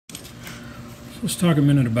Let's talk a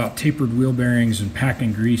minute about tapered wheel bearings and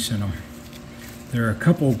packing grease in them. There are a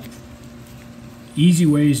couple easy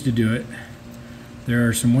ways to do it. There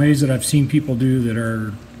are some ways that I've seen people do that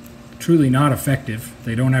are truly not effective.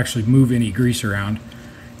 They don't actually move any grease around.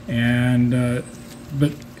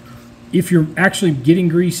 But if you're actually getting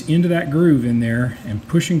grease into that groove in there and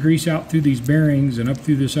pushing grease out through these bearings and up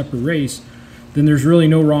through this upper race, then there's really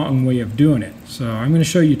no wrong way of doing it. So I'm going to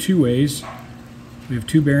show you two ways. We have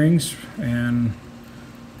two bearings, and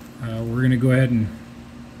we're going to go ahead and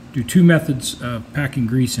do two methods of packing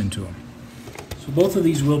grease into them. So both of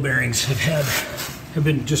these wheel bearings have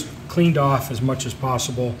been just cleaned off as much as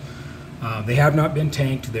possible. They have not been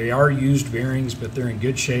tanked. They are used bearings, but they're in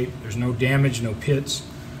good shape. There's no damage, no pits.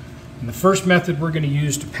 And the first method we're going to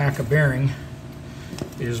use to pack a bearing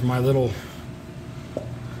is my little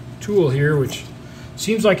tool here, which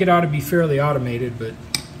seems like it ought to be fairly automated, but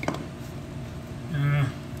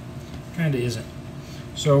kind of isn't.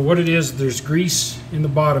 So what it is, there's grease in the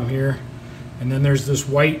bottom here, and then there's this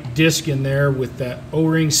white disc in there with that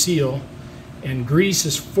O-ring seal, and grease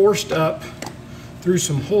is forced up through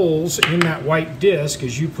some holes in that white disc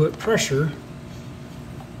as you put pressure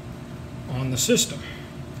on the system.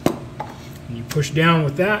 And you push down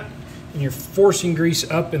with that, and you're forcing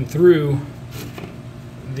grease up and through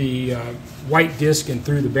the white disc and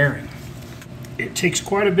through the bearing. It takes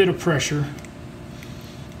quite a bit of pressure.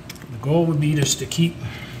 The goal would be just to keep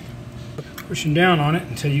pushing down on it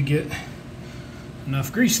until you get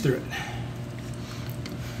enough grease through it.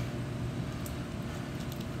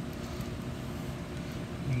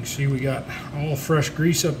 You can see we got all fresh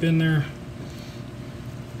grease up in there.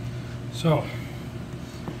 So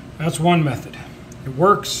that's one method. It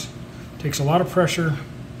works, takes a lot of pressure,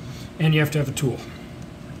 and you have to have a tool.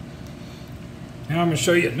 Now I'm going to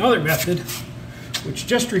show you another method, which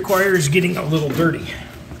just requires getting a little dirty.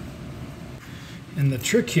 And the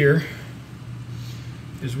trick here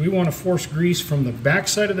is we want to force grease from the back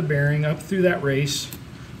side of the bearing up through that race,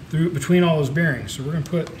 through between all those bearings. So we're going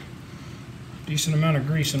to put a decent amount of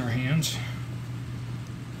grease in our hands.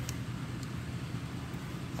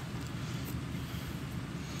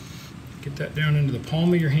 Get that down into the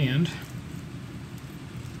palm of your hand.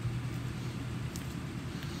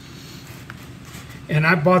 And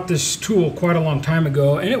I bought this tool quite a long time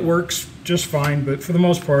ago, and it works just fine, but for the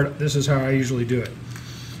most part, this is how I usually do it.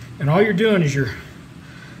 And all you're doing is you're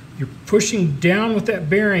pushing down with that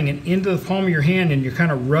bearing and into the palm of your hand, and you're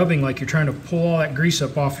kind of rubbing like you're trying to pull all that grease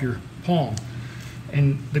up off your palm.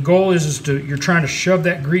 And the goal is you're trying to shove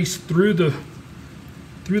that grease through the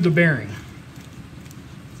bearing.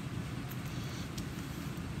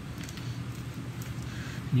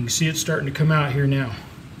 And you can see it starting to come out here now.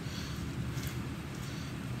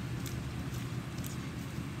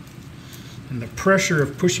 And the pressure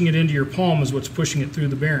of pushing it into your palm is what's pushing it through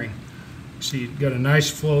the bearing. See, you've got a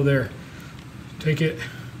nice flow there. Take it,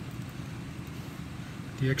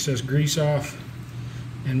 the excess grease off,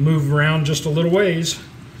 and move around just a little ways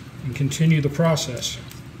and continue the process.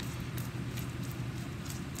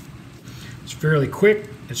 It's fairly quick,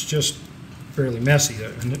 it's just fairly messy,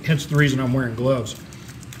 and hence the reason I'm wearing gloves.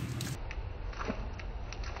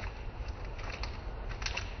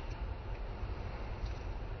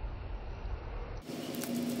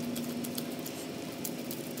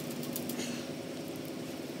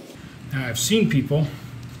 Now I've seen people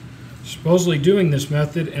supposedly doing this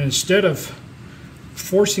method, and instead of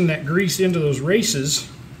forcing that grease into those races,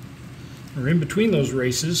 or in between those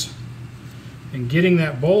races, and getting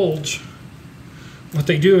that bulge, what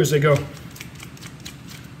they do is they go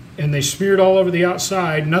and they smear it all over the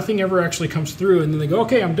outside. Nothing ever actually comes through, and then they go,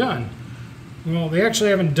 okay, I'm done. Well, they actually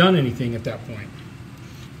haven't done anything at that point.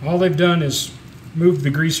 All they've done is move the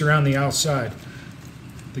grease around the outside.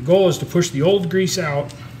 The goal is to push the old grease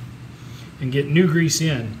out and get new grease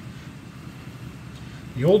in.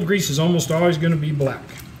 The old grease is almost always going to be black.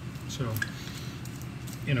 So,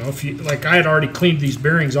 you know, if you, like, I had already cleaned these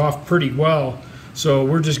bearings off pretty well, so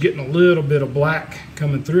we're just getting a little bit of black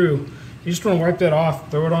coming through. You just want to wipe that off,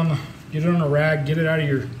 throw it on get it on a rag, get it out of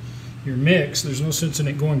your mix. There's no sense in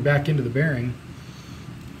it going back into the bearing.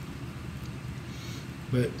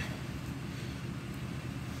 But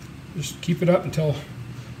just keep it up until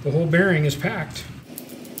the whole bearing is packed.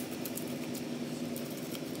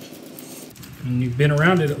 And you've been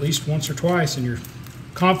around it at least once or twice, and you're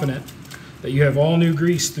confident that you have all new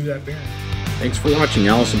grease through that bearing. Thanks for watching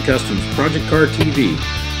Allison Customs Project Car TV.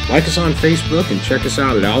 Like us on Facebook and check us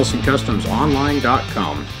out at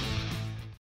AllisonCustomsOnline.com.